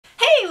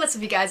what's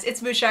up you guys,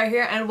 it's Mooshire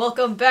here and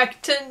welcome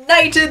back to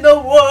Night in the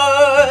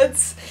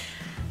Woods!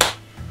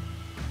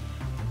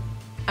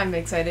 I'm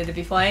excited to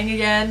be playing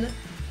again.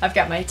 I've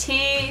got my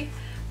tea,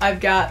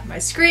 I've got my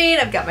screen,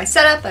 I've got my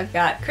setup, I've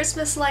got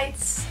Christmas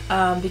lights,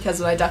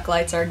 because my duck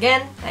lights are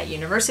again at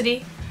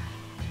university.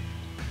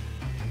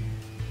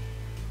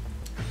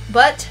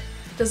 But,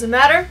 doesn't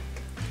matter,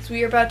 because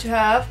we are about to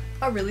have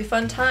a really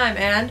fun time,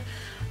 and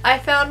I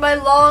found my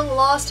long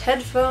lost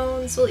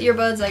headphones, little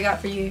earbuds I got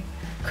for you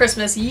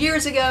Christmas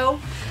years ago,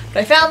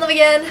 but I found them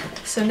again,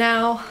 so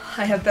now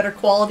I have better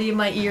quality in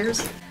my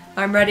ears.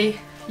 I'm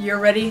ready, you're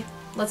ready,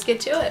 let's get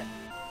to it.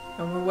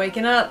 And we're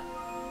waking up.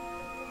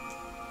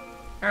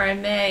 Alright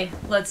May,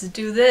 let's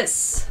do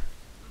this.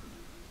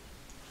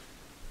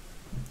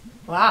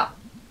 Wow.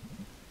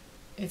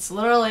 It's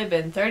literally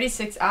been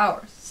 36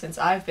 hours since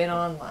I've been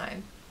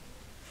online.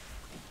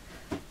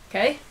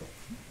 Okay?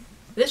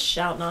 This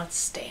shall not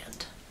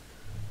stand.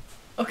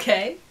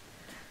 Okay?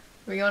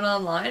 Are we going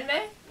online,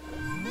 May?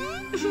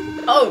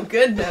 Oh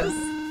goodness.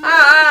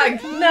 Ah,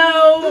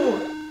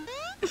 no!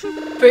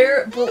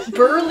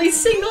 Burly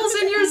singles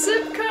in your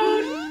zip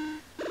code?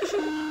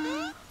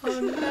 Oh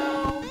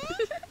no.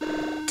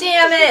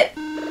 Damn it!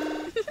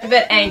 I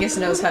bet Angus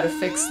knows how to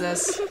fix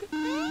this.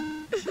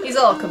 He's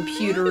all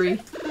computery.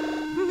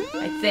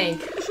 I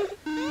think.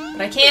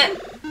 But I can't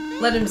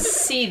let him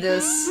see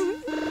this.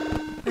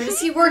 Where does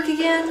he work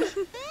again?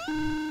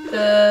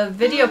 The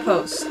video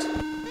post.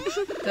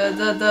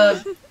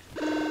 The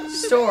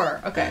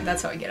store. Okay,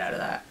 that's how I get out of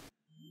that.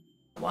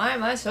 Why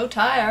am I so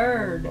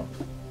tired?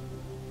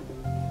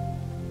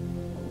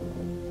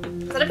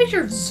 Is that a picture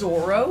of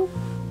Zorro?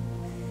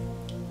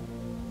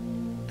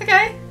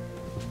 Okay.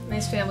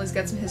 May's family's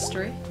got some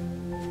history.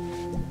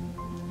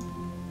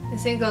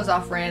 This thing goes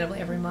off randomly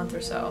every month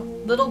or so.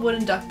 Little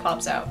wooden duck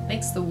pops out.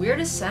 Makes the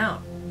weirdest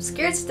sound.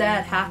 Scares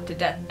Dad half to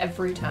death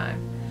every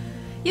time.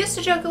 Used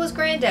to joke it was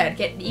Granddad,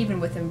 getting even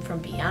with him from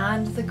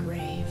beyond the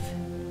grave.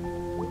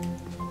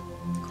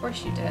 Of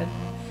course you did.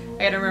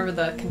 I gotta remember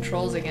the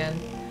controls again.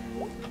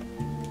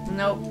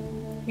 Nope.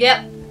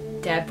 Yep.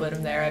 Dad put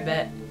him there, I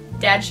bet.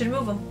 Dad should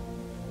move him.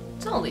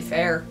 It's only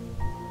fair.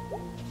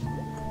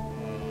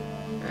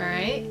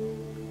 Alright.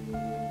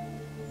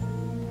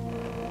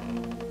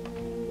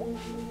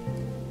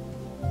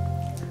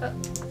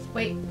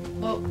 Wait.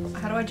 Whoa.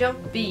 How do I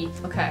jump? B.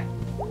 Okay.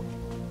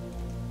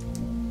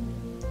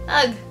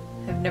 Ugh.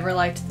 I've never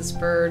liked this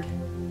bird.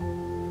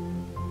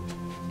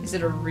 Is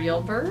it a real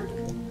bird?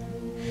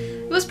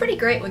 It was pretty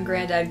great when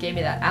Granddad gave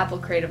me that apple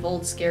crate of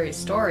old scary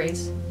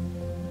stories.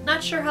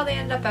 Not sure how they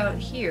end up out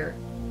here.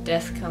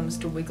 Death comes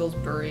to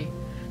Wigglesbury.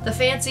 The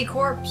fancy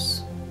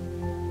corpse.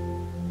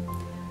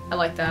 I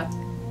like that.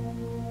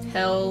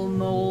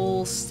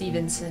 Helmole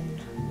Stevenson.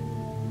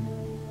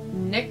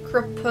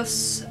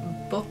 Necropus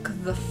Book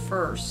the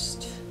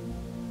First.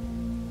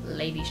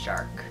 Lady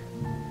Shark.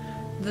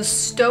 The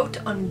Stoat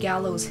on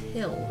Gallows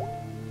Hill.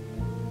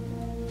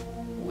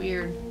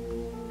 Weird.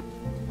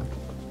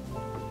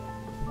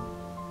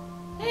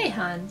 Hey,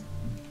 hun.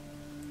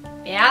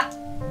 Yeah?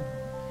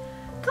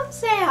 Come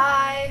say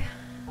hi.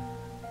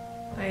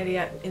 I gotta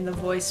get in the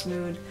voice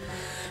mood.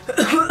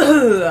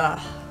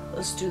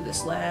 Let's do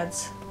this,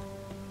 lads.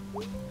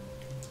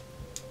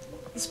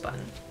 This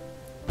button.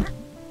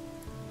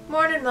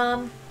 Morning,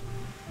 Mom.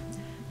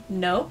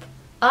 Nope.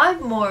 I'm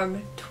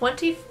Morm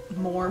 20...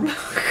 Morm?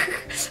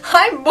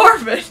 I'm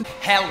Mormon!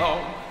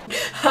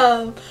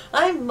 Hello!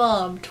 I'm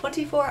Mom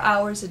 24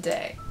 hours a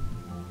day.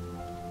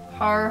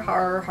 Har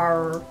har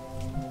har.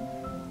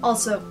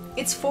 Also,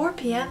 it's 4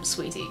 p.m.,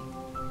 sweetie.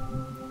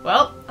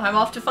 Well, I'm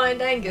off to find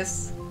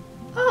Angus.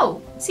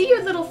 Oh, is he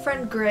your little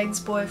friend Greg's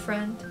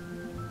boyfriend?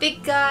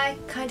 Big guy,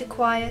 kinda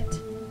quiet?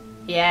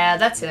 Yeah,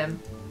 that's him.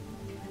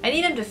 I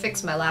need him to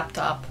fix my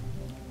laptop.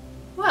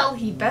 Well,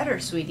 he better,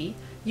 sweetie.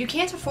 You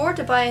can't afford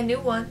to buy a new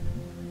one.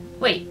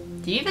 Wait,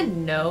 do you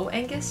even know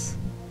Angus?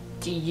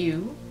 Do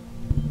you?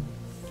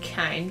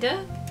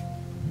 Kinda?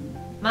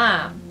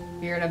 Mom,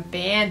 we're in a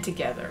band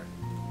together.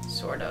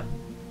 Sorta.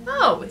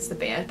 Oh, is the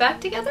band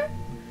back together?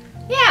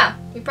 Yeah,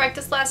 we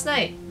practiced last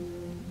night.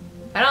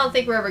 I don't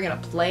think we're ever gonna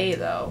play,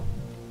 though.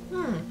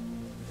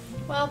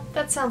 Well,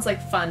 that sounds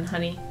like fun,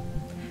 honey.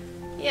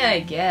 Yeah, I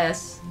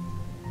guess.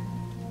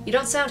 You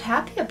don't sound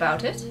happy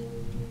about it.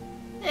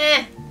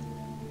 Eh.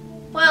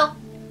 Well,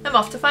 I'm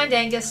off to find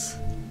Angus.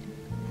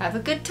 Have a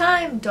good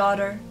time,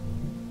 daughter.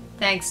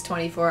 Thanks,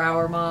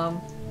 24-hour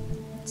mom.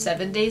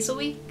 7 days a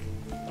week.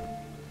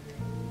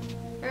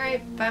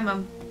 Alright, bye,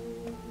 Mom.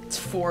 It's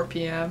 4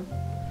 p.m.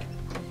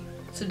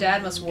 So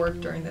Dad must work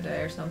during the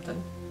day or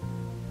something.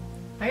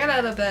 I got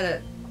out of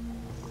bed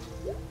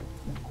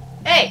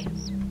at... Hey!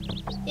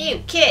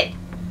 You, kid!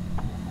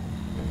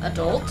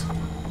 Adult?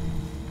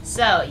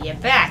 So, you're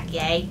back,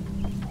 eh?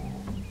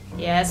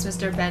 Yes,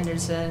 Mr.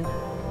 Penderson.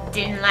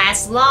 Didn't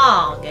last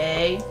long,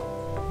 eh?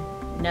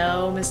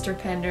 No, Mr.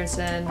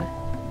 Penderson.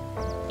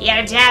 You got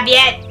a job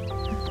yet?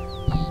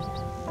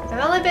 I've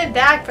only been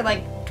back for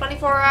like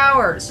 24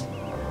 hours.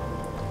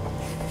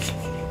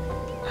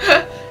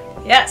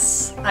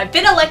 Yes, I've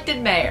been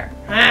elected mayor.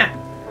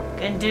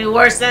 Can do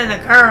worse than the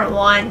current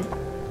one.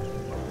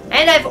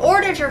 And I've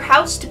ordered your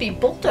house to be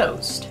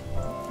bulldozed.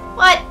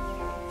 What?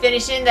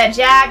 Finishing the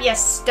job you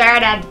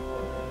started.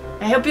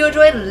 I hope you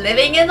enjoy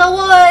living in the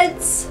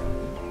woods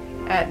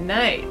at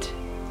night.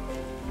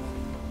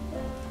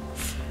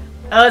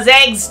 Those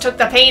eggs took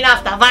the paint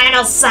off the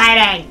vinyl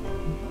siding.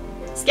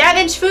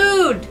 Scavenge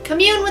food!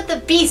 Commune with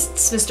the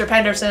beasts, Mr.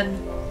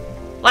 Penderson.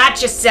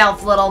 Watch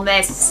yourself, little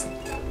miss.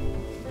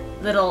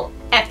 Little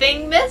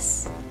effing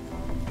miss?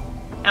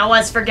 No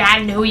one's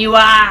forgotten who you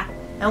are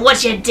and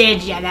what you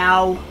did, you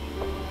know.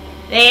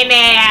 They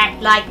may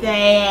act like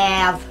they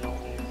have,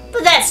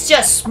 but that's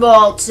just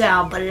small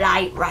town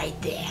polite right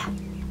there.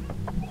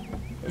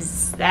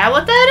 Is that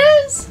what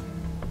that is?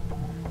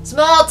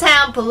 Small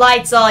town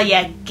polite's all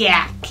you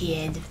got,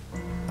 kid.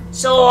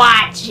 So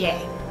watch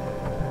it.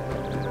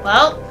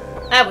 Well,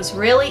 that was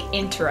really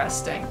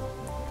interesting.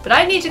 But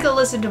I need to go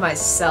listen to my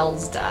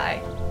cells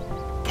die.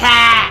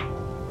 Pat!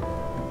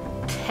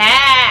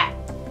 Pat!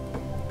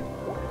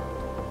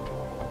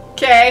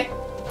 Okay.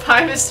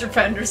 Bye, Mr.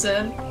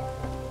 Penderson.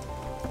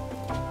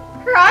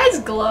 Her eyes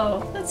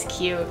glow. That's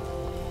cute.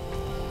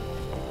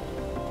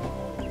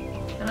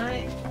 Can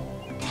I?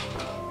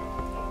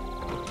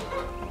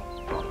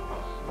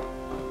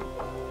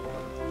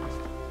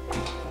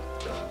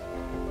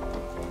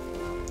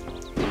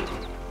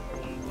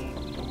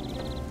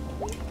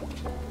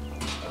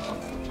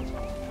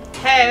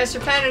 Hey, Mr.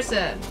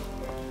 Penderson.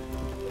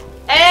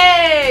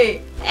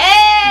 Hey!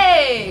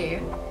 Hey!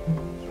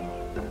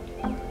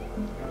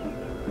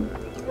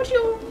 What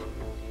you?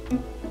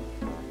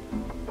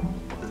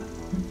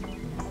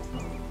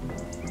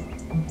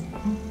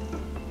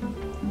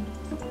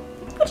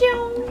 What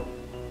you?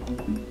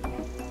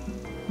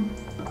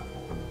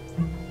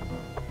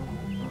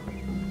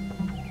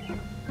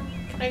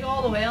 Can I go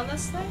all the way on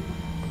this thing?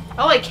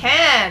 Oh, I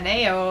can!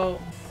 Ayo.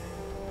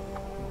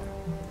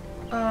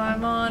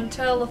 I'm on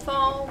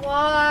telephone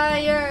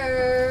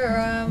wire.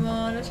 I'm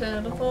on a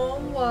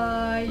telephone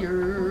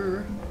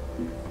wire.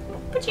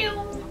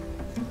 Pachoo.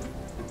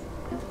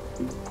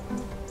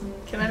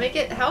 Can I make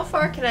it? How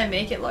far can I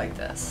make it like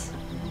this?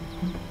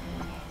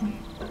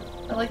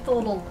 I like the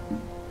little.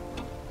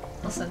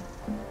 Listen.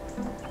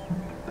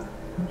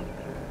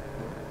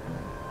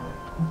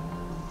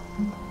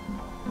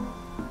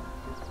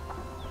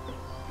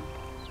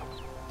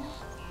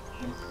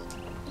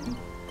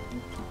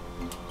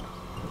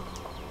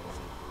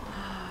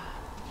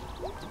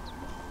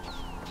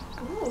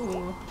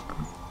 Ooh.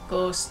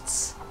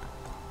 Ghosts.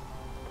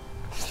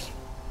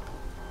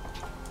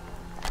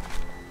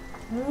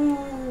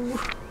 Ooh.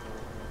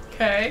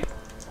 Okay.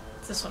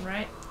 It's this one,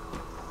 right?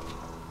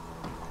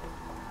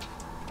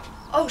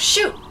 Oh,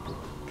 shoot!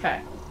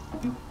 Okay.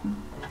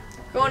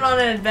 Going on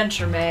an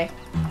adventure, May.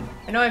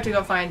 I know I have to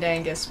go find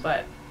Angus,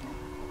 but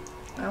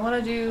I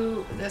want to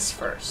do this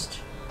first.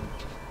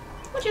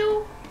 Would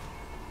you?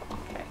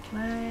 Okay, can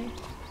I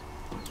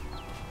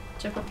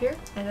jump up here?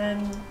 And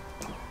then...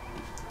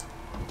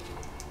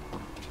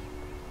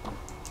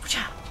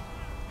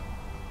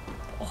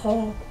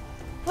 Oh.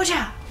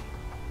 Whatcha?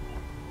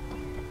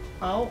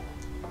 Oh.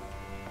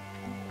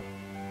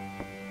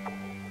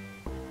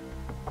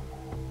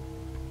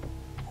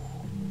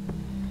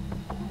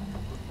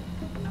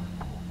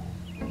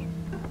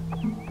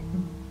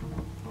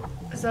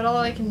 Is that all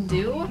I can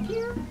do up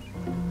here?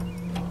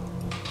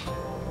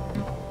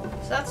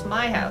 So that's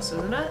my house,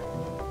 isn't it?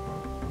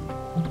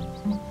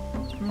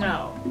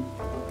 No.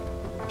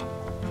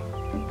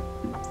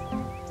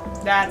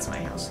 That's my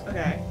house.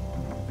 Okay.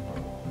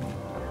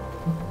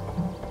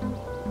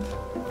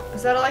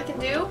 Is that all I can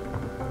do?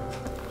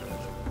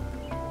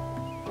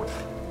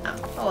 Oh,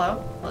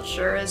 hello. Well, it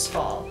sure is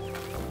fall.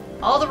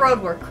 All the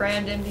road work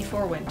crammed in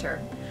before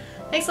winter.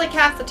 Makes like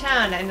half the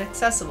town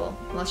inaccessible,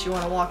 unless you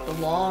want to walk the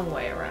long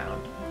way around.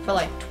 For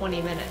like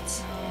 20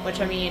 minutes.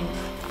 Which, I mean,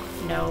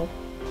 no.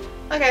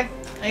 Okay,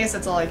 I guess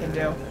that's all I can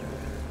do.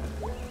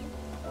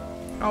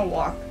 I'll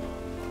walk.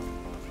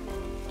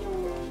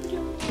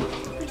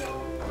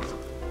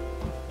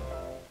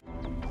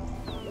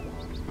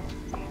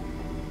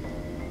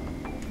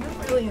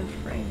 Really in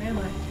frame, am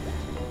I?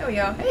 There we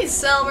go. Hey,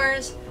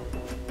 Selmers!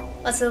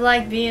 What's it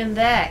like being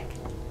back?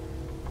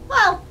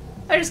 Well,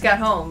 I just got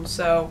home,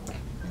 so...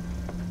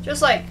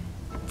 just like,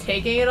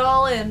 taking it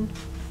all in.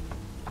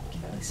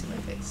 Can't really see my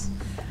face.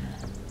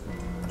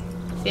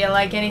 Feel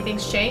like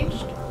anything's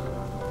changed?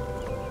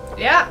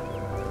 Yeah,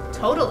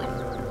 totally.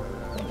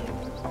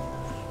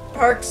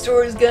 Park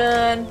store's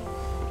gone.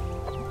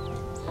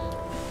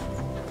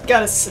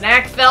 Got a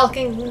snack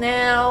falcon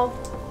now.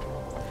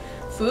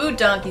 Food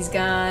donkey's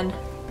gone.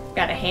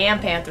 Got a ham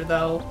panther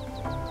though.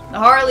 The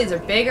Harleys are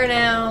bigger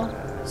now.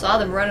 Saw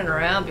them running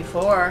around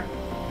before.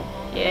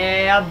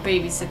 Yeah, I'll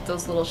babysit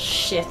those little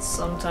shits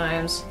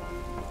sometimes.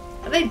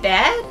 Are they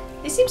bad?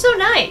 They seem so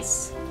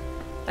nice.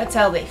 That's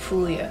how they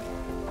fool you.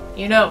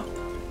 You know,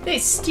 they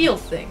steal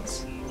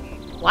things.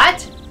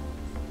 What?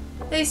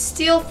 They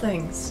steal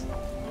things.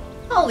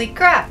 Holy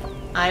crap.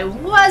 I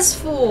was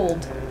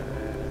fooled.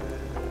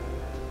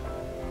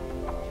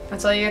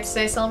 That's all you have to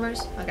say,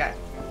 Selmers? Okay.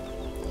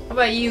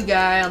 What about you,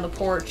 guy on the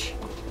porch?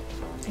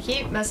 I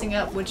keep messing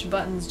up which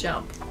buttons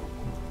jump.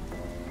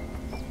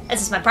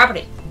 This is my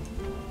property.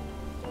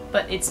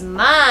 But it's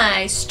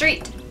my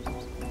street.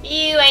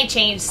 You ain't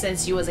changed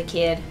since you was a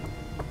kid.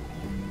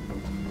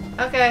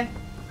 Okay.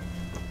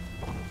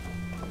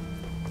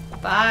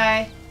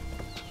 Bye.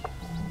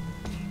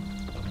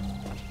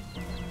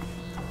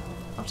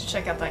 I'll have to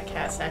check out that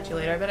cat statue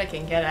later. I bet I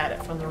can get at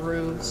it from the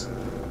roofs.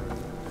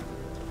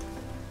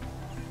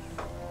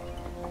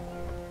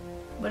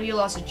 But he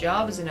lost a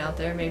job, isn't out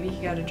there. Maybe he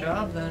got a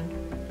job then.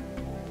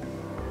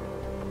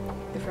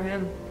 Good for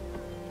him.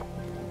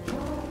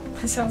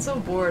 I sound so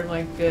bored,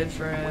 like, good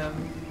for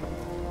him.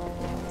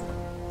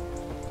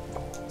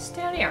 It's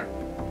down here.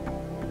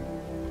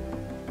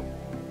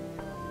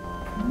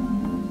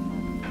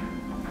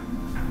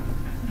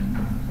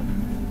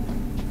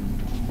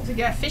 There's a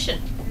guy fishing.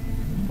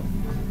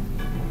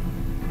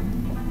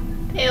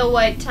 Pale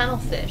white tunnel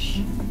fish.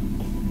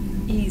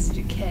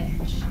 Easy to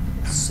catch.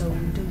 So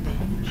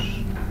delish.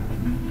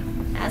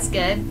 That's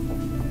good.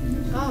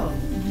 Oh,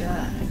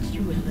 God,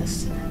 you were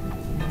listening.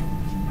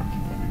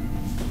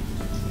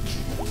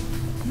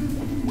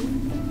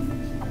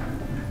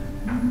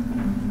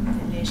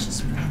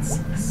 Delicious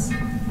pretzels.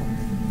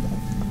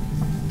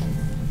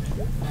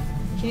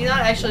 Can you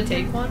not actually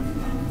take one?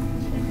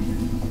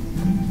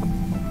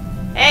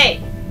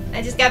 Hey!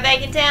 I just got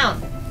back in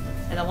town.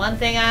 And the one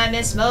thing I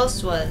missed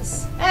most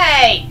was...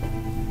 Hey!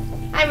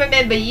 I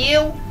remember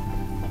you.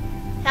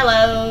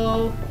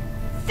 Hello.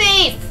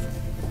 Thief!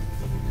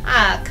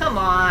 Ah, come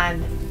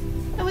on.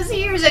 That was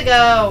years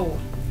ago.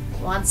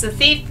 Once a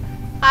thief,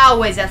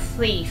 always a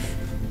thief.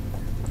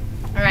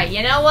 Alright,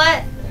 you know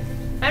what?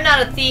 I'm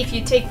not a thief,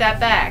 you take that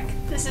back.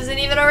 This isn't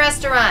even a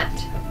restaurant.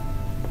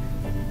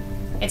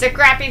 It's a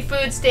crappy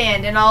food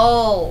stand in a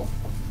hole.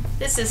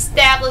 This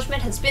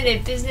establishment has been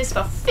in business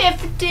for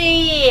 50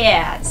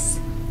 years.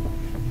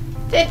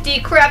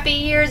 50 crappy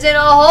years in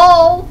a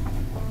hole.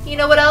 You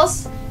know what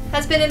else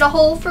has been in a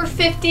hole for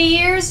 50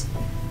 years?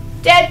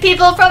 Dead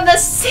people from the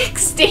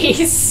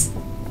 60s.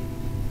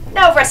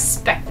 No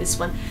respect, this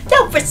one.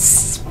 No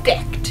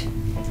respect.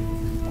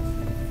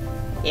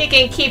 You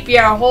can keep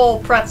your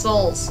whole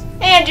pretzels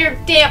and your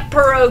damp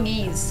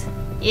pierogies.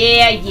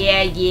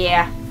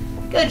 Yeah.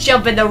 Go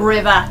jump in the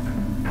river.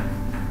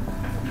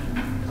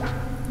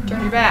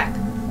 Turn your back.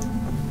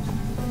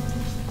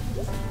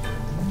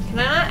 Can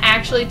I not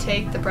actually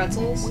take the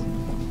pretzels?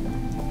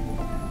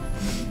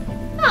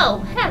 Oh,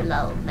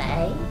 hello,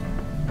 May.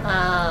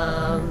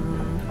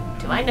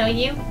 Do I know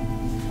you?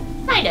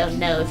 I don't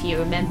know if you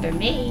remember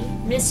me,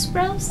 Miss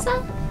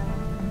Rosa.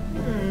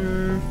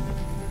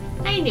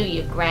 I knew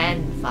your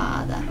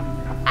grandfather.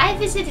 I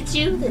visited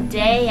you the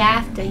day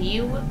after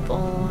you were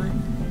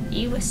born.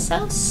 You were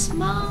so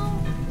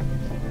small.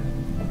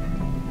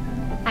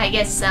 I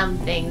guess some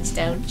things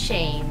don't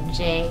change,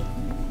 eh?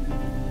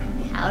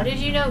 How did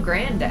you know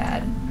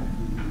Granddad?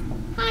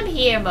 I'm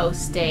here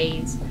most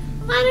days.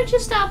 Why don't you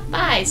stop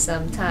by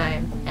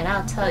sometime, and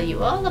I'll tell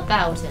you all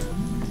about him.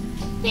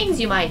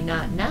 Things you might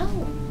not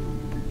know.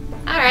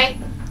 Alright,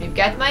 you've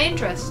got my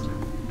interest.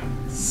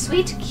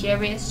 Sweet,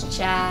 curious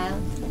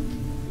child.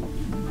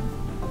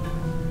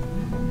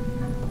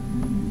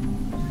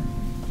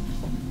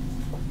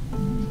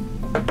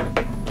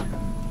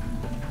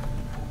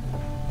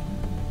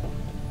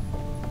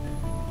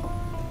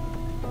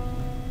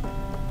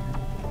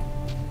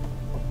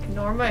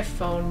 Ignore my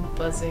phone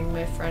buzzing,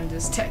 my friend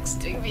is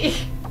texting me.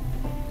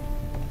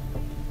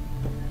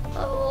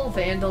 Oh,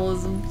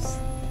 vandalisms.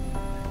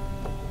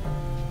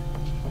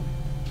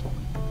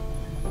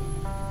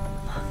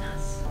 Among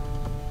Us.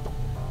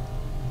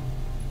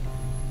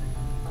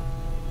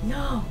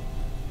 No!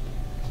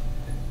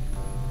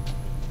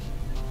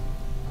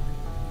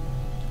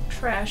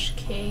 Trash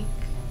cake.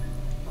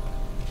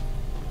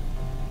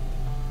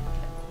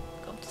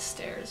 Go up the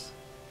stairs.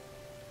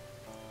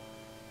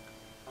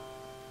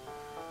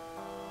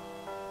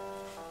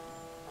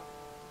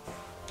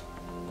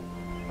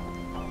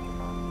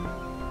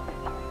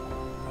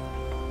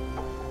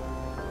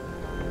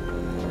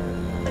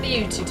 What are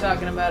you two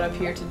talking about up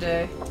here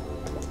today?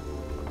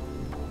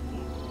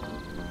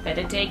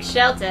 Better take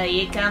shelter,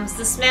 here comes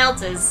the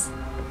smelters.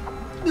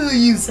 No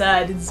use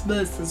hiding,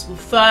 smelters will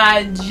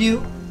find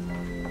you.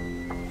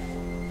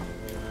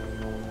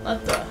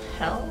 What the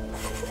hell?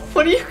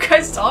 What are you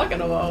guys talking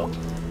about?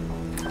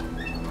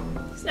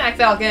 Snack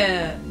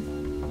Falcon!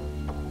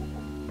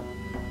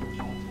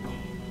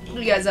 What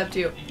are you guys up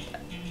to?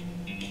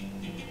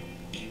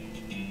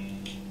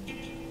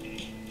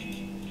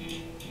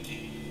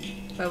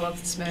 I love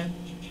this man.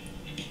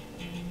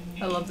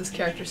 I love this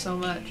character so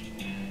much.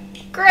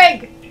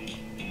 Greg!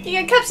 You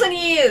got cups on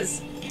your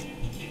ears!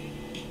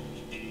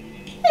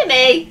 Hey,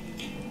 May.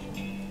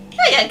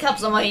 I got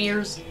cups on my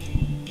ears.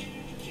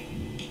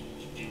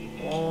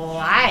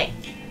 Why?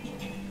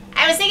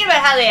 I was thinking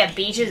about how they have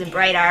beaches in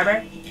Bright Harbor.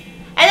 And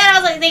then I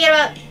was like thinking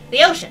about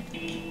the ocean.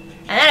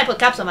 And then I put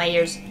cups on my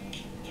ears.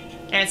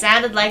 And it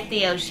sounded like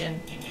the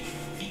ocean.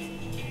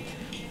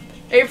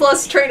 A+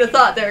 train of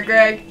thought there,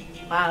 Greg.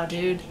 Wow,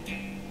 dude.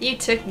 You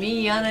took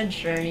me on a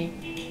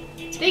journey.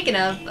 Speaking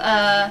of,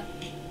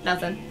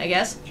 nothing, I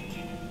guess.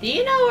 Do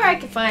you know where I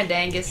can find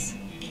Angus?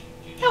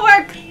 At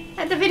work!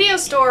 At the video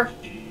store!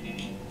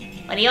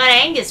 What do you want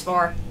Angus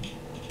for?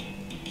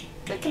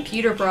 The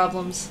computer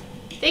problems.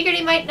 Figured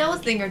he might know a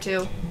thing or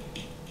two.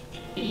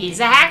 He's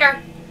a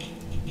hacker.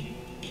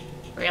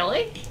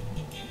 Really?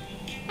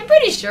 I'm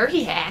pretty sure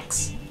he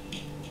hacks.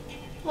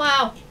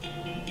 Wow.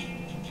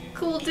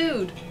 Cool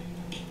dude.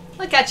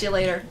 I'll catch you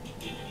later.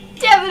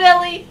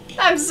 Definitely.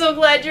 I'm so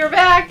glad you're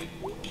back.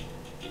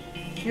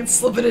 It's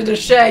slipping into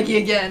Shaggy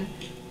again.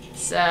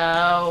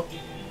 So,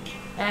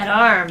 that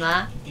arm,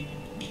 huh?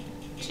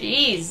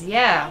 Jeez,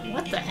 yeah,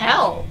 what the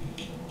hell?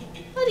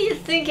 What do you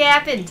think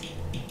happened?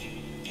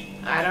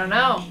 I don't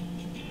know.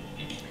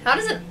 How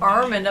does an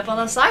arm end up on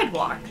the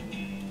sidewalk?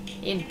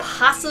 In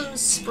Possum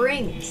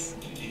Springs.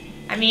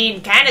 I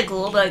mean, kinda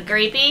cool, but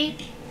creepy.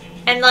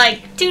 And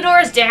like, 2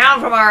 doors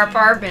down from our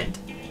apartment.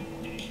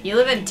 You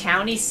live in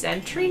Townie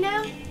Century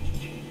now?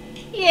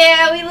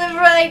 Yeah, we live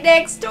right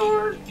next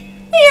door.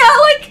 Yeah,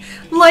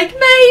 like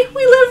May,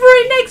 we live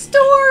right next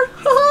door.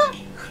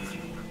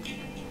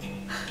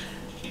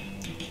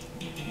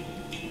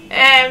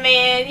 Oh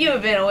man,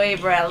 you've been away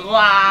for a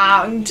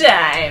long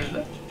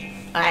time.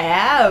 I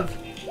have.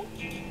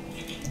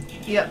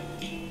 Yep.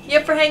 You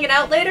up for hanging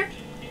out later?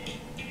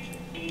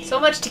 So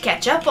much to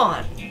catch up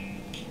on.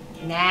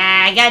 Nah,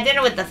 I got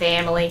dinner with the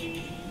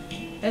family.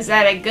 Is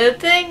that a good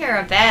thing or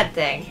a bad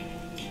thing?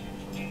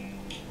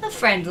 A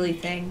friendly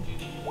thing.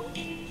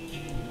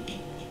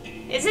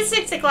 Is it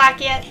 6 o'clock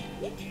yet?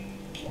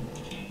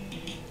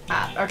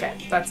 Ah, okay.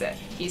 That's it.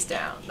 He's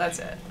down. That's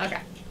it.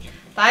 Okay.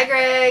 Bye,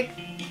 Greg.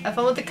 Have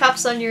fun with the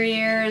cups on your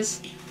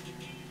ears.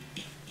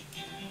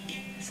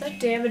 Is that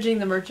damaging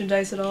the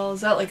merchandise at all?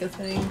 Is that like a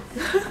thing?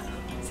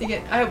 So you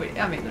get, I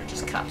mean, they're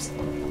just cups.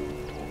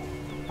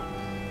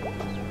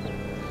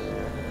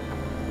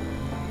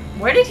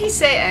 Where did he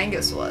say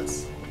Angus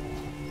was?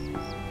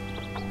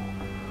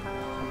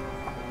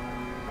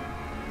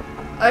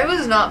 I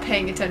was not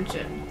paying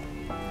attention.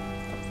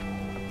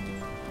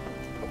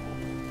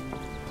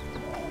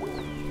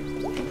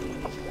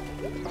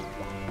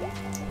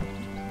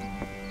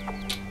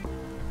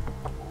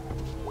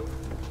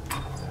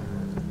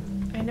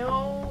 I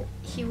know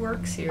he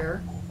works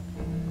here.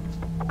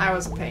 I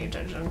wasn't paying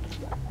attention.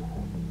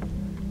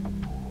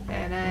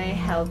 Can I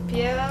help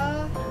you?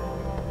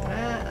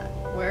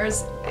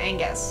 Where's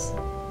Angus?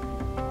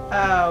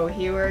 Oh,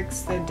 he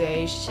works the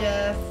day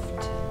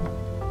shift.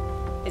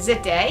 Is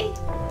it day?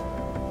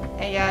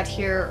 I got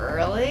here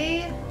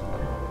early?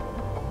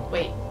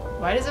 Wait,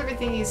 why does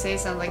everything you say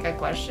sound like a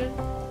question?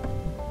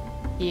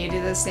 You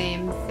do the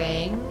same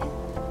thing?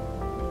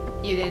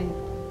 You didn't...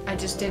 I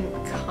just didn't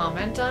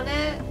comment on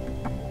it?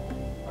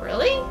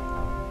 Really?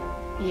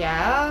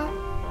 Yeah?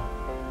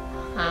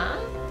 Huh?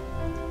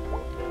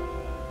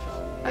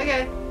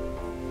 Okay.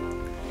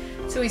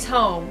 So he's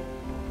home.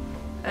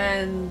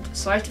 And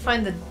so I have to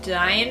find the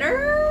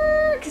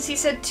diner? Because he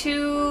said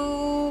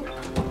 2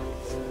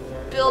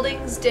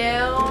 buildings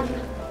down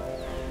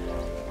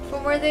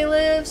from where they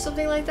live,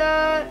 something like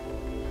that.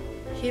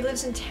 He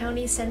lives in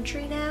Townie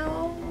Century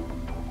now?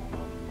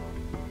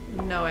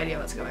 No idea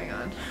what's going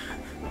on.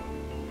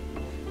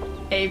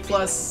 A+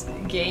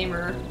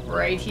 gamer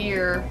right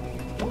here.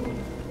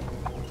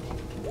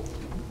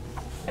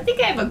 I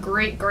think I have a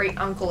great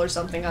uncle or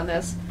something on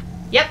this.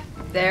 Yep,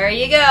 there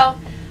you go.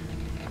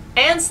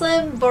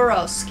 Anselm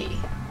Borowski.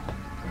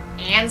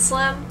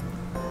 Anselm?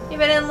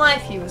 Even in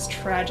life he was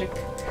tragic.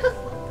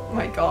 Oh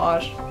my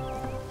gosh.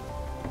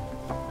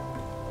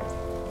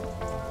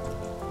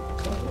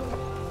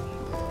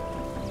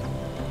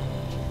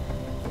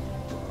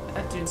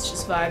 That dude's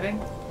just vibing.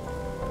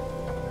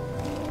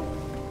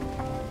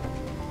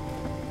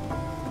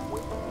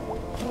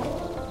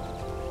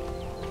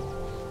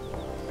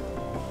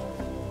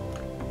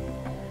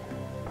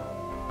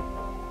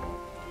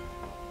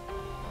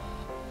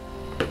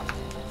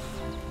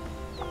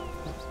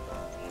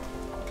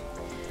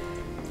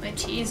 My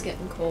tea's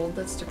getting cold.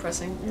 That's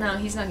depressing. No,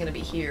 he's not gonna be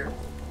here.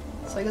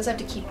 So I guess I have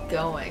to keep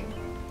going.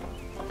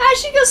 I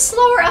should go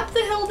slower up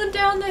the hill than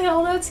down the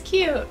hill. That's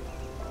cute.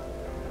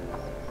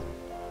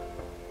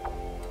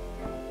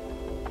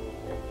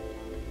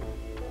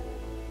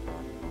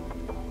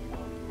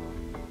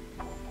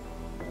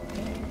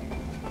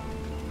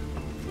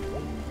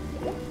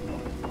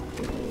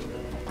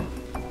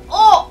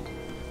 Oh!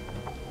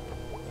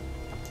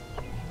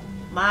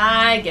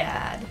 My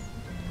God.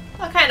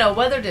 What kind of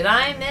weather did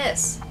I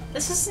miss?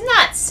 This is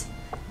nuts!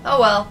 Oh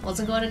well,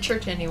 wasn't going to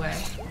church anyway.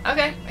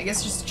 Okay, I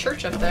guess there's a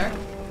church up there.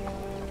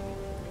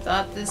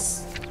 Thought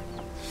this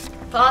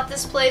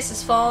place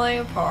is falling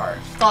apart.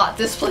 Thought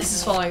this place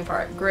is falling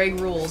apart. Greg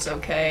rules,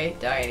 okay.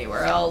 Die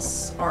anywhere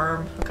else.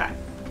 Arm. Okay.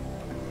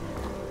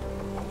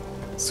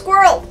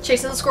 Squirrel!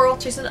 Chasing the squirrel,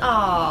 chasing...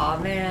 Aw,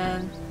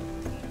 man.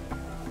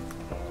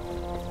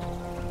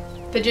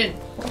 Pigeon.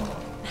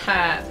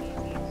 Ha.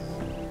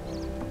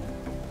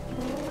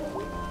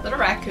 Is that a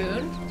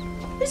raccoon?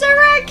 There's a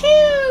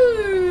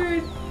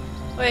raccoon!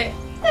 Wait,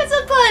 that's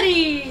a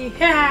buddy!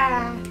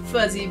 Ha!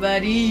 Fuzzy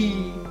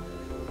buddy.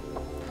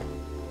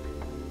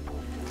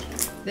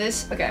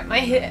 Okay,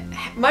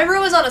 my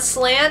room is on a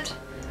slant,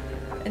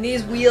 and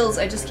these wheels,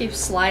 I just keep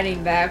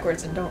sliding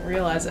backwards and don't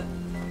realize it.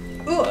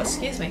 Ooh,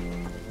 excuse me.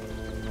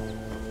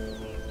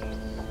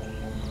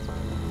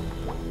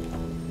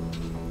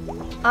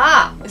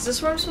 Ah, is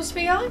this where I'm supposed to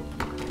be going?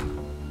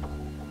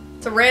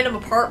 It's a random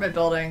apartment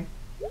building.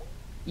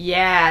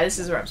 Yeah, this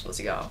is where I'm supposed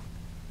to go.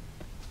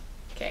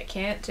 Okay,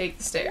 can't take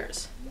the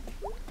stairs.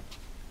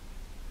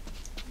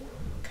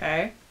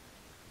 Okay.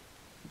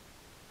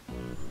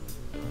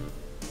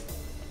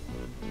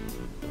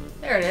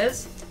 There it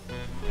is.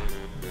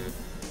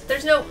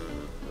 There's no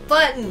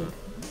button.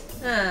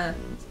 There's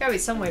gotta be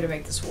some way to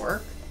make this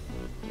work.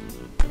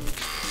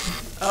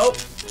 Oh.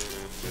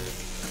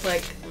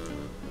 Click.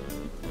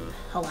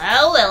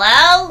 Hello?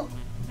 Hello?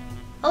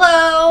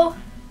 Hello?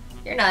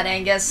 You're not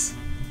Angus.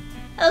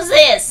 Who's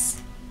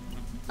this?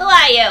 Who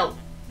are you?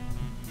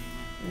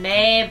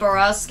 May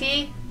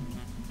Borowski?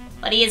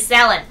 What are you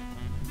selling?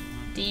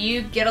 Do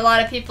you get a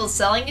lot of people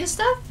selling you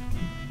stuff?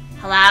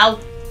 Hello?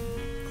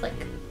 Click.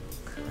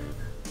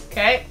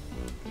 Okay.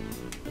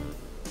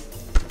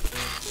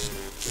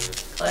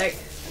 Click.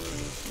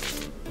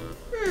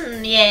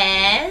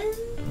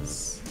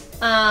 Yes?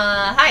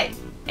 Hi.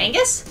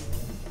 Angus?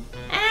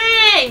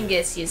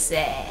 Angus, you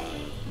say?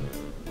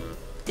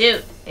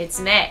 Dude, it's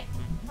May.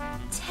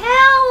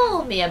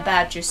 Tell me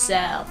about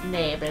yourself,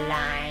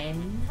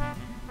 Maybelline.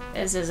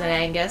 This isn't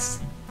Angus.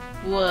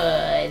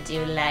 Would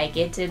you like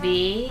it to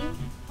be?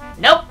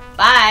 Nope.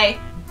 Bye.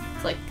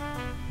 Click.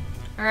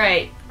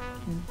 Alright.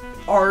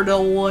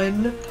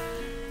 Ardalan.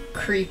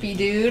 Creepy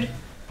dude.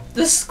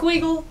 The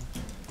squiggle.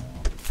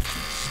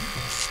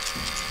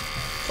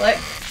 Click.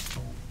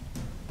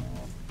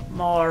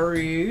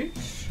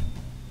 Marish.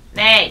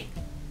 May.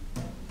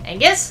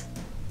 Angus?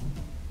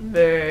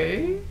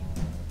 May?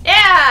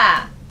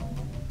 Yeah!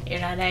 You're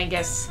not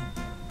Angus.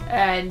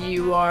 And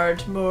you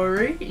aren't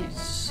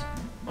Maurice.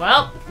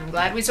 Well, I'm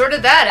glad we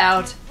sorted that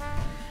out.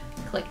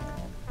 Click.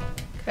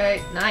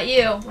 Okay, not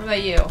you. What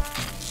about you?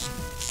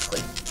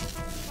 Click.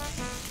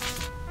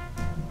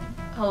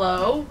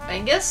 Hello,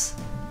 Angus?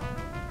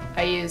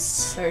 Are you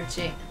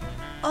searching?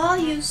 Are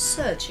you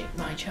searching,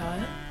 my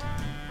child?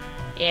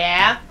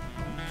 Yeah?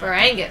 For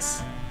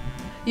Angus.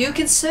 You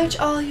can search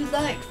all you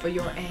like for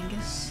your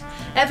Angus.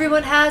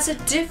 Everyone has a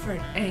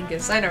different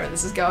Angus. I know where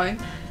this is going.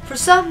 For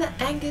some,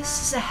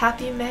 Angus is a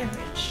happy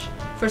marriage.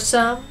 For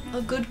some,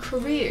 a good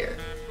career.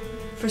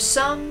 For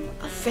some,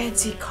 a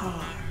fancy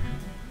car.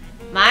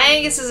 My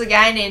Angus is a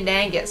guy named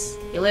Angus.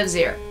 He lives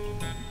here.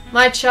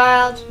 My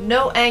child,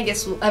 no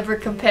Angus will ever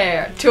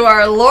compare to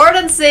our Lord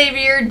and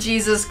Savior,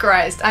 Jesus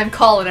Christ. I'm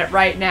calling it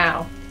right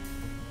now.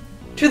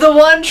 To the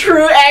one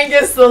true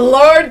Angus, the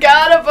Lord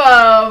God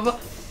above.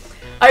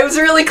 I was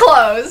really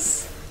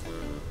close.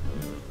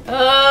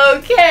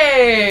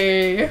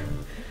 Okay.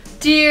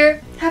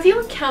 Dear, have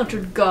you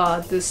encountered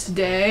God this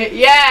day?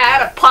 Yeah, I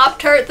had a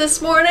Pop-Tart this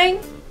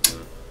morning.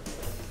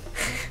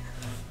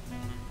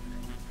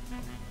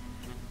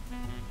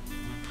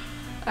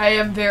 I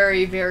am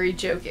very, very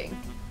joking.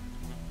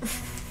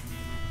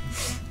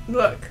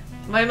 Look,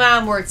 my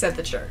mom works at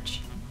the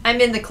church.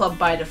 I'm in the club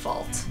by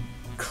default.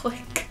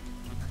 Click.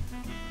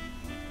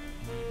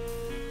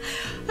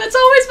 That's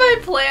always my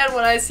plan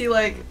when I see,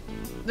 like,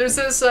 there's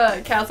this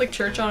Catholic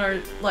church on our,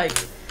 like,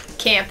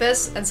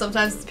 campus, and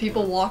sometimes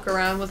people walk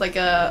around with, like,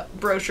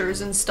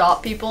 brochures and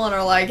stop people and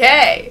are like,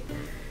 hey,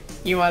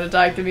 you want to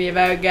talk to me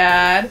about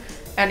God?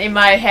 And in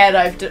my head,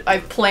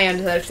 I've planned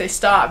that if they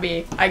stop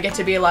me, I get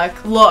to be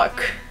like,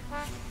 look,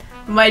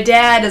 my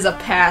dad is a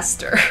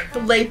pastor, a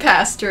lay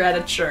pastor at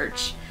a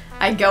church.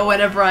 I go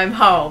whenever I'm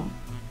home.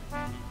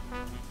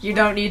 You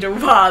don't need to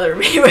bother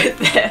me with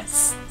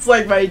this. It's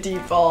like my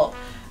default.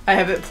 I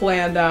have it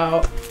planned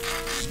out.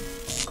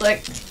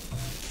 Click.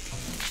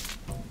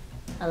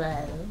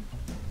 Hello?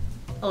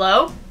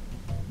 Hello?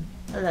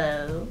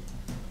 Hello?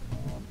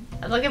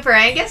 I'm looking for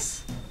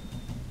Angus.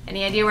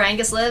 Any idea where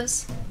Angus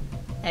lives?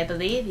 I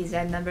believe he's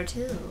at number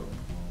 2.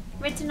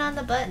 Written on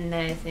the button,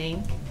 I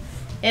think.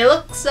 It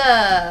looks,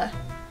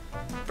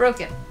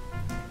 broken.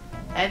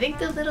 I think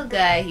the little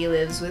guy he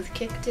lives with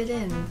kicked it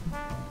in.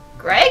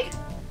 Greg?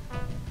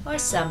 Or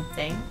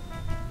something.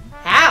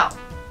 How?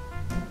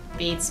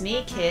 Beats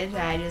me, kid.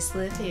 I just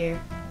live here.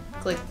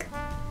 Click.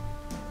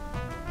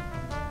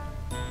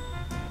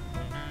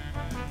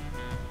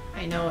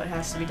 I know it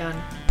has to be done.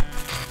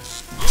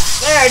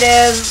 There it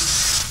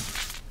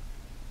is!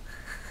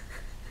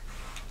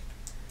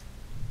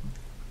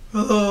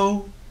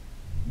 Hello?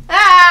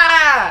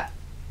 Ah!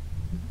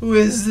 Who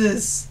is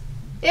this?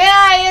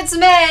 Yeah, it's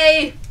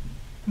May!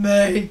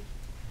 May?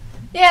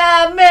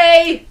 Yeah,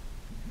 May!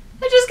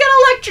 I just got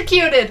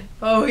electrocuted!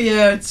 Oh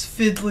yeah, it's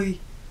fiddly.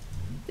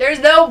 There's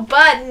no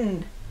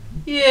button!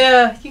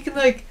 Yeah, you can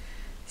like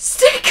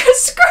stick a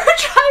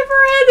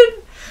screwdriver in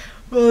and...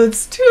 Well,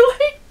 it's too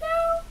late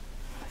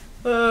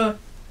now.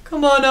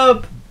 Come on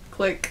up.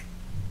 Click.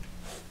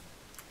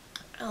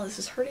 Oh, this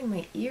is hurting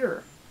my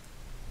ear.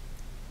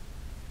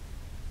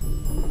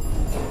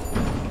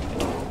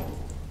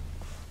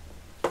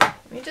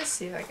 me just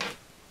see if I can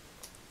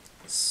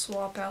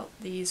swap out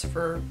these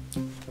for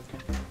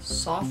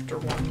softer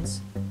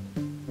ones.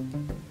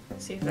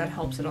 See if that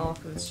helps at all,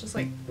 because it's just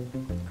like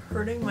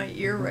hurting my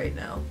ear right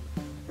now.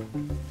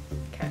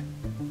 Okay.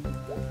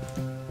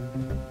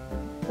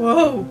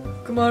 Whoa!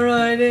 Come on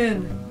right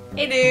in.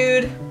 Hey,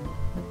 dude.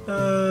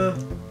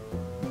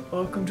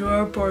 Welcome to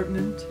our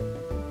apartment.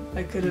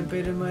 I could have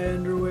been in my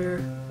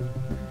underwear.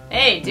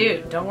 Hey,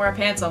 dude, don't wear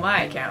pants on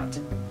my account.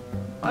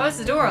 Why was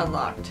the door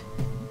unlocked?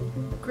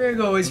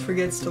 Greg always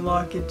forgets to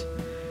lock it.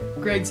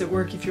 Greg's at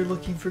work if you're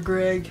looking for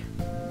Greg.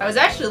 I was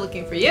actually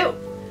looking for you.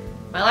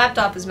 My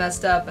laptop is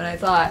messed up and I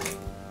thought...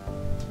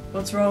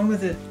 What's wrong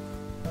with it?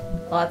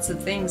 Lots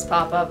of things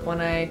pop up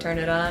when I turn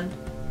it on.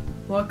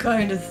 What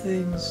kind of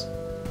things?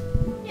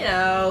 You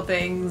know,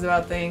 things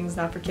about things,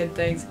 not for kid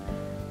things.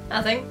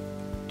 Nothing.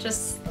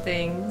 Just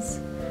things.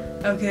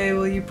 Okay,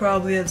 well you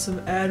probably have some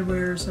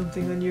adware or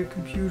something on your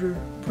computer.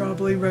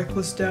 Probably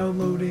reckless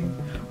downloading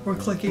or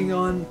clicking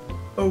on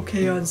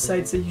OK on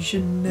sites that you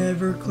should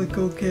never click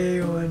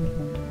OK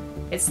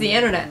on. It's the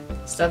internet.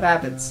 Stuff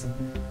happens.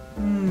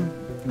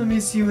 Let me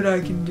see what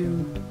I can do.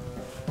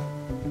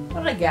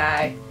 What a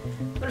guy.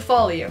 I'm gonna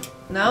follow you.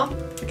 No?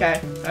 Okay,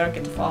 I don't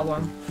get to follow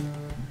him.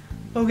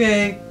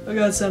 Okay, I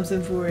got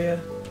something for you.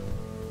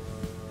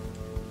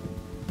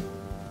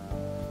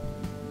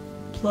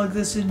 Plug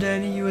this into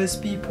any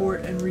USB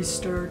port and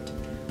restart.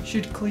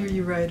 Should clear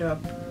you right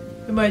up.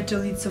 It might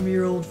delete some of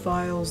your old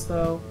files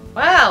though.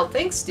 Wow,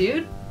 thanks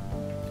dude.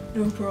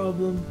 No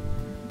problem.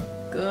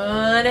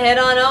 Gonna head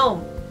on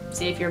home.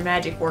 See if your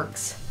magic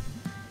works.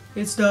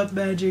 It's not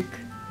magic.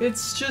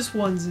 It's just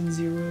ones and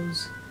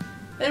zeros.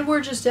 And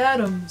we're just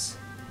atoms.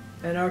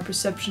 And our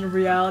perception of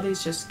reality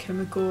is just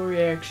chemical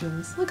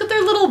reactions. Look at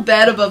their little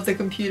bed above the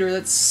computer.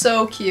 That's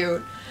so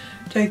cute.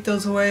 Take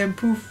those away and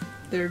poof,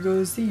 there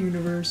goes the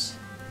universe.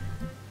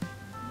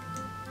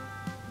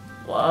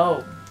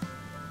 Whoa.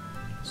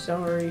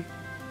 Sorry.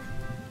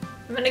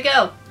 I'm gonna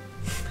go.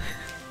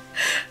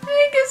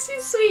 Angus,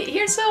 you sweet.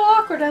 You're so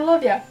awkward. I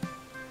love ya.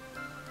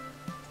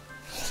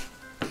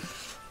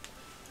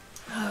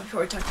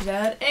 Before we talk to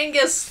Dad,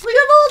 Angus! Look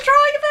at the little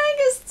drawing of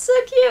Angus! It's so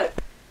cute!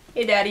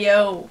 Hey,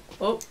 Daddy-o.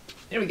 Oh,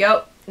 there we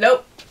go.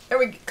 Nope. There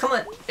we go. Come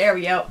on. There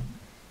we go.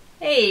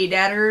 Hey,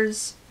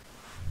 Dadders.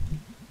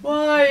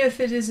 Why, if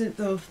it isn't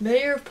the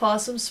mayor of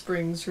Possum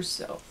Springs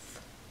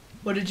herself.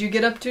 What did you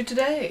get up to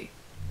today?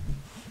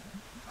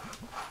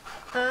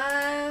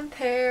 I'm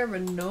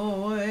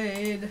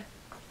paranoid.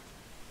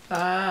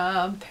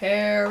 I'm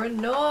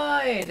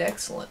paranoid.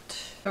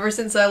 Excellent. Ever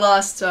since I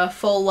lost a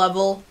full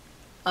level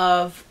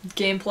of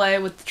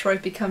gameplay with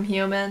Detroit Become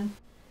Human,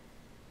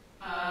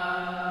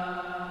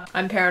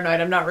 I'm paranoid.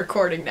 I'm not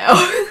recording now.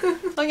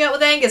 Hung out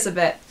with Angus a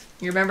bit.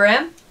 You remember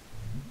him?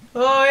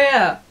 Oh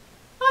yeah.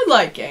 I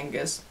like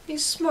Angus.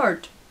 He's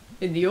smart.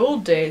 In the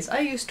old days, I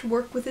used to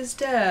work with his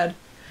dad.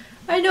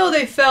 I know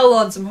they fell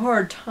on some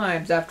hard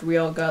times after we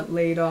all got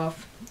laid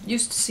off.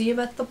 Used to see him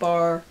at the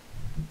bar.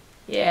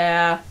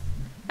 Yeah.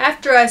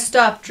 After I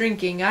stopped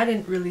drinking, I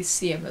didn't really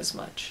see him as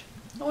much.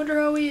 I wonder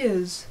how he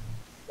is.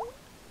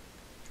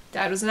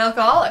 Dad was an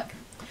alcoholic.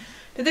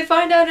 Did they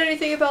find out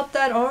anything about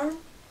that arm?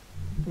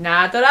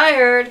 Not that I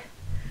heard.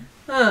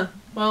 Huh.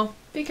 Well,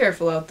 be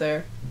careful out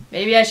there.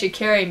 Maybe I should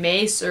carry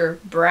mace or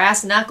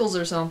brass knuckles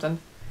or something.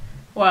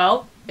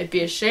 Well, it'd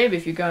be a shame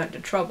if you got into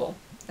trouble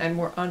and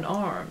were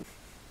unarmed.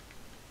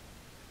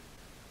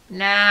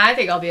 Nah, I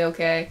think I'll be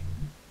okay.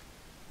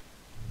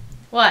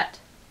 What?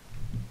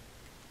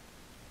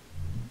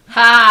 Ha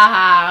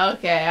ha,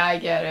 okay, I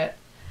get it.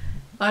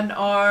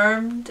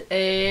 Unarmed,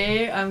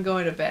 I'm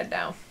going to bed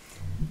now.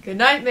 Good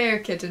night, Mayor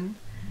Kitten.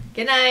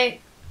 Good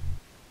night.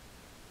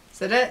 Is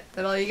that it?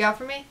 That all you got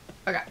for me?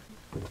 Okay.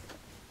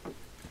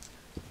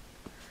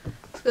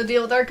 Let's go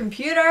deal with our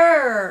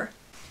computer.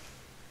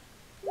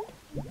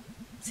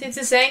 See if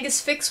this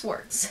Angus fix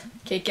works.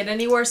 Can't get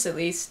any worse, at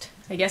least.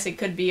 I guess it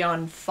could be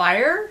on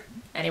fire?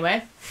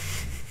 Anyway.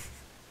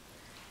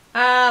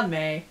 Ah,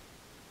 May.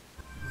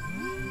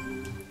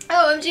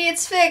 OMG,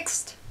 it's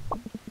fixed!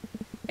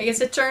 I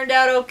guess it turned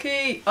out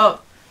okay.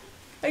 Oh.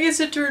 I guess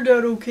it turned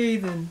out okay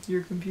then,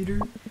 your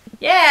computer.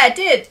 Yeah, it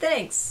did,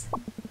 thanks.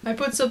 I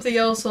put something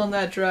else on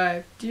that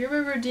drive. Do you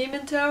remember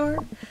Demon Tower?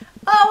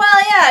 Oh,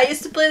 well, yeah, I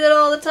used to play that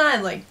all the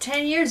time, like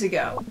 10 years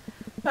ago.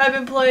 I've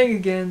been playing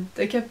again.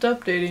 They kept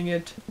updating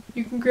it.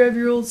 You can grab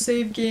your old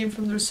save game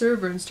from their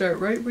server and start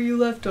right where you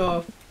left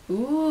off.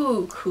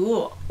 Ooh,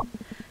 cool.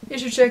 You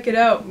should check it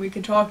out and we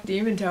can talk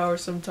Demon Tower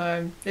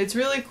sometime. It's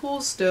really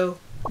cool still.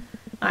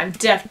 I'm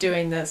def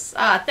doing this.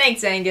 Ah,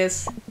 thanks,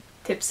 Angus.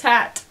 Tip's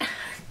hat.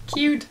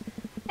 Cute.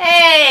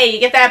 Hey, you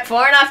get that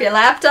porn off your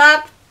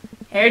laptop?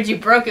 Heard you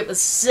broke it with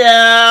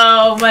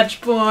so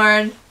much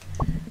porn.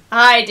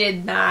 I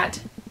did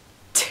not.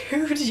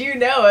 Dude, you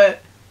know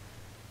it.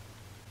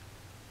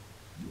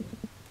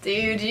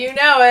 Dude, you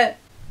know it.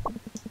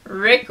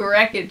 Rick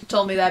Wreckage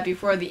told me that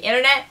before the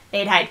internet,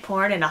 they'd hide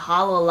porn in a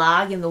hollow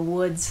log in the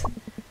woods.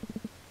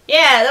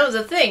 Yeah, that was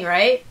a thing,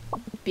 right?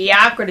 Be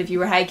awkward if you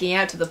were hiking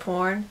out to the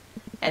porn,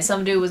 and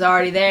some dude was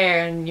already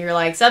there, and you're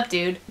like, "Sup,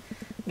 dude?"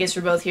 Guess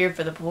we're both here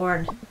for the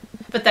porn.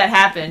 But that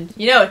happened.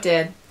 You know it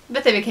did.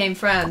 Bet they became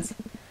friends.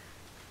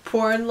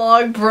 Porn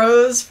log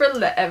bros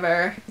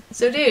forever.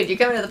 So dude, you're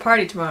coming to the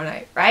party tomorrow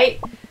night, right?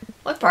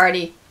 What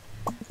party?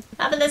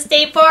 Up in the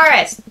state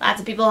forest. Lots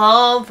of people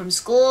home from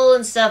school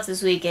and stuff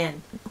this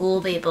weekend.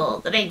 Cool people.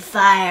 The big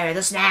fire.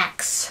 The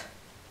snacks.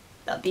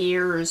 The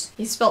beers.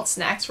 You spelled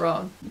snacks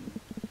wrong.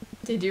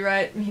 Did you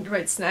mean to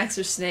write snacks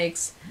or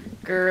snakes?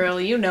 Girl,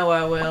 you know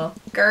I will.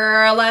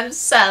 Girl, I'm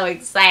so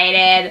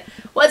excited.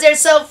 Was there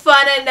so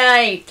fun at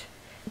night?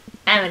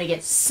 I'm gonna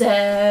get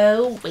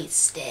so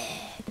wasted.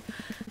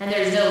 And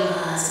there's no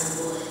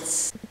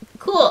woods.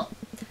 Cool.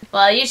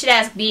 Well, you should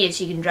ask Bea if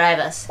she can drive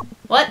us.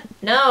 What?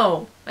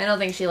 No. I don't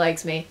think she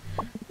likes me.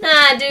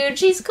 Nah, dude,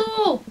 she's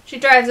cool. She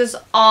drives us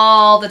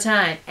all the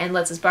time and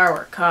lets us borrow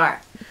her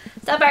car.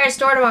 Stop by her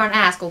store tomorrow and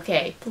ask,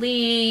 okay?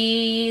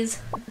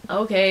 Please.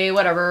 Okay,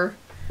 whatever.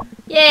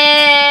 Yay!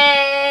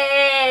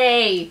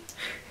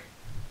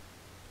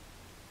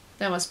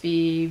 That must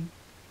be...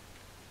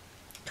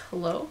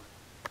 Hello?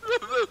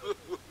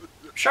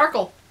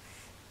 Sharkle.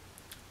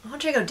 I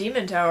want to check out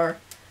Demon Tower.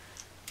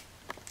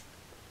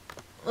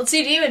 Let's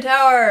see Demon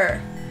Tower!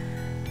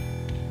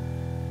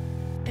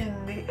 In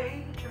the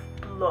age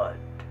of blood,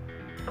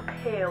 a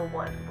pale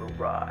one will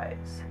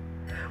rise,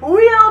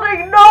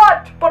 wielding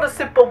naught but a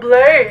simple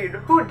blade,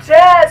 who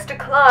dares to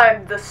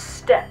climb the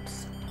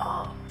steps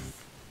of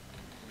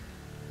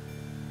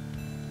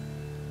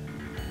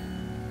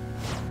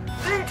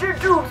Ancient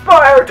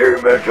Doomspire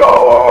Demon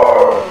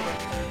Tower!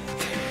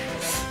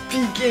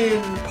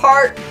 Begin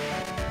part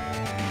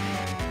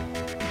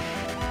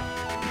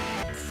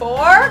 4?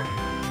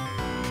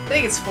 I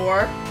think it's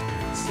 4.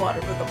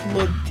 Slaughtered with a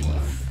blood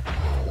thief.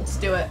 Let's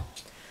do it.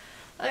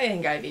 I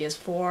think IV is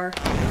 4.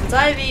 It's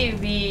IV,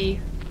 V,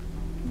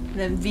 and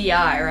then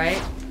VI,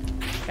 right?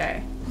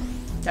 Okay.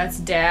 That's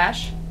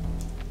dash.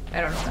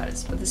 I don't know what that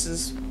is, but this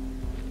is...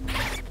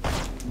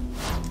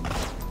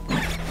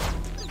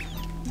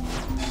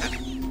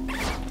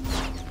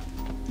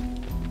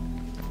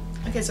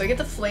 Okay, so I get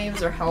the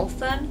flames or health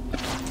then?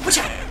 Watch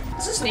out!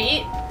 This is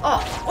neat!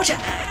 Oh, watch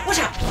out! Watch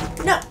out!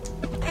 No!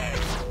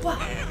 Wow!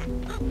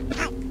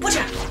 Watch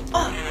out!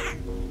 Oh!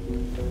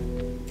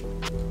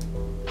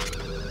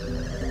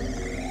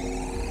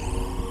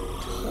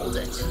 Hold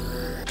it.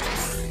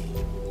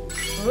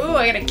 Ooh,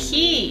 I got a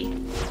key!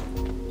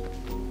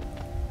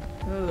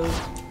 Ooh.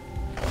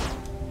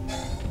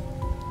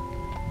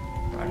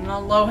 Running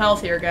on low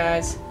health here,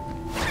 guys.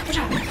 Watch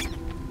out!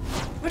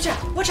 Watch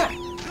out! Watch out!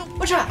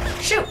 Watch out!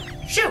 Shoot!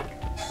 Shoot!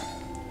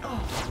 Oh,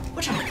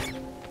 watch out!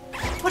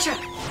 Watch out!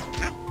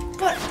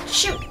 But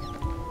shoot!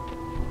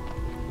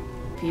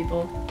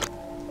 People.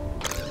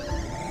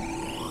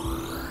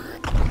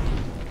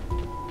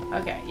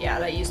 Okay, yeah,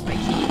 that used my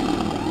key.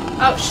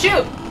 Oh,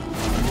 shoot!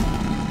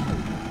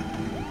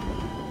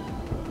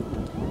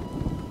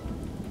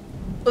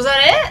 Was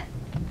that it?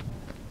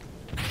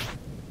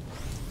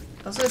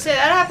 I was gonna say,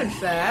 that happened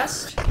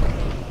fast.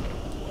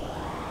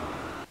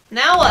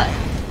 Now what?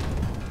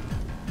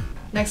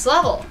 Next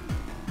level.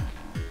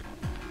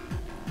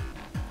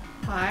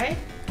 Why?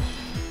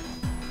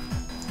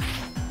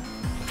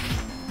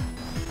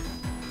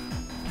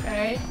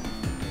 Okay.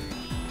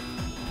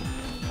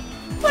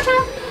 Watch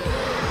out!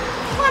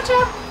 Watch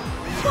out!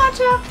 Watch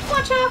out!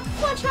 Watch out!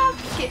 Watch out!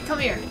 Come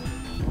here.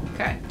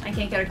 Okay, I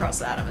can't get across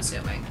that, I'm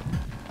assuming.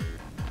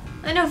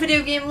 I know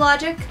video game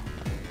logic.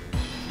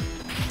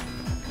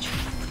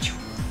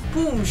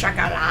 Boom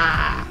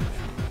shakala!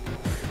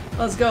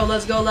 Let's go,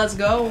 let's go, let's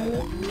go.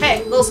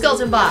 Hey, little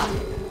skeleton Bob.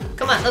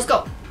 Come on, let's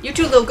go. You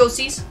too, little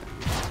ghosties.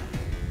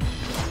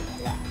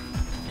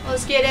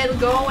 Let's get it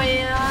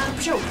going.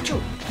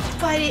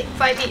 Fight it,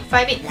 fight me,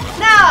 fight me.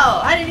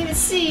 No! I didn't even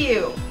see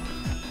you.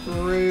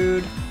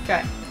 Rude.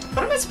 Okay.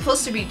 What am I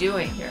supposed to be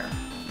doing here?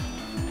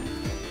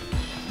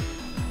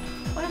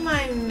 What am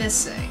I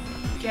missing?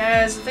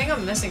 Guys, I think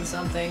I'm missing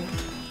something.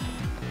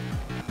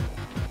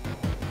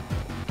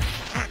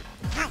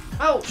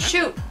 Oh,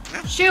 shoot!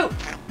 Shoot!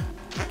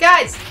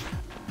 Guys!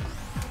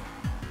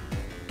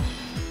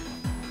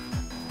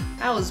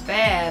 That was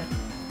bad.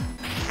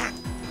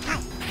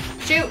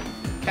 Shoot!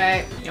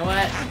 Okay, you know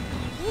what?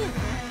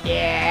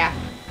 Yeah.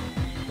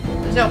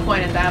 There's no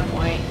point at that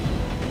point.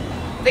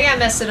 I think I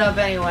messed it up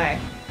anyway.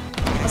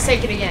 Let's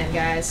take it again,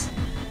 guys.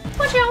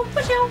 Watch out!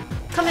 Watch out!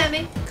 Come at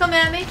me! Come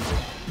at me!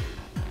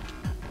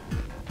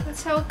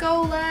 That's how it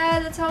go,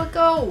 lad. That's how it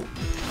go.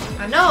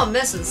 I know I'm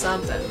missing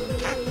something.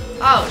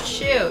 Oh,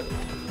 shoot.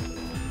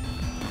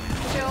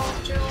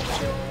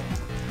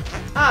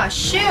 Ah,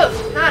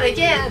 shoot! Not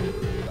again!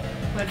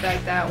 Went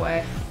back that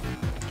way.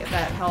 Get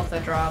that health I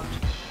dropped.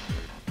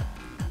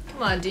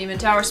 Come on, Demon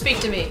Tower, speak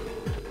to me!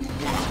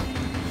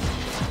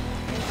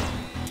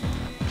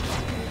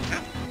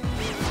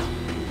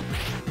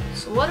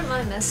 So what am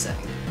I missing?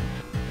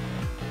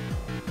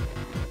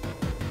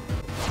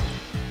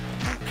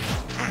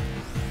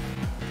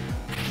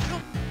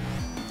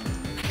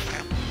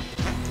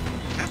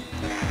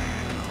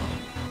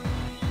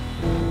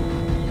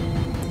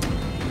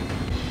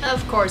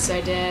 Of course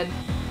I did.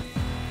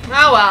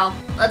 Oh well.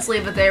 let's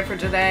leave it there for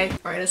today.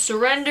 We're gonna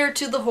surrender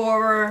to the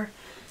horror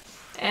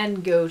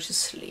and go to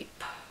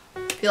sleep.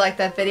 If you like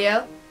that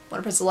video,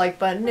 wanna press the like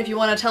button. If you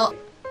wanna tell,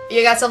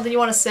 you got something you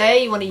wanna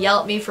say, you wanna yell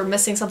at me for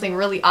missing something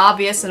really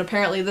obvious and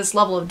apparently this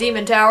level of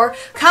Demon Tower,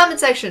 comment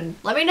section,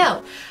 let me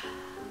know.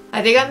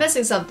 I think I'm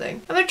missing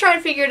something. I'm gonna try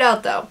and figure it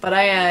out though, but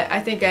I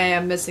think I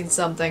am missing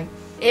something.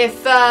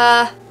 If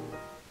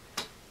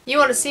you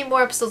want to see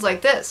more episodes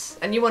like this,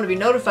 and you want to be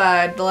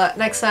notified the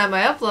next time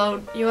I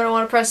upload, you're going to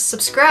want to press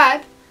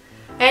subscribe,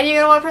 and you're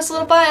going to want to press the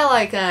little bell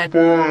icon.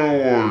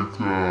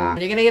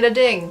 You're going to get a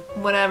ding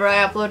whenever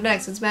I upload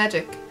next. It's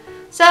magic.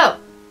 So,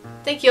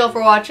 thank you all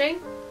for watching,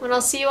 and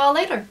I'll see you all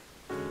later.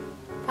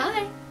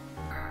 Bye!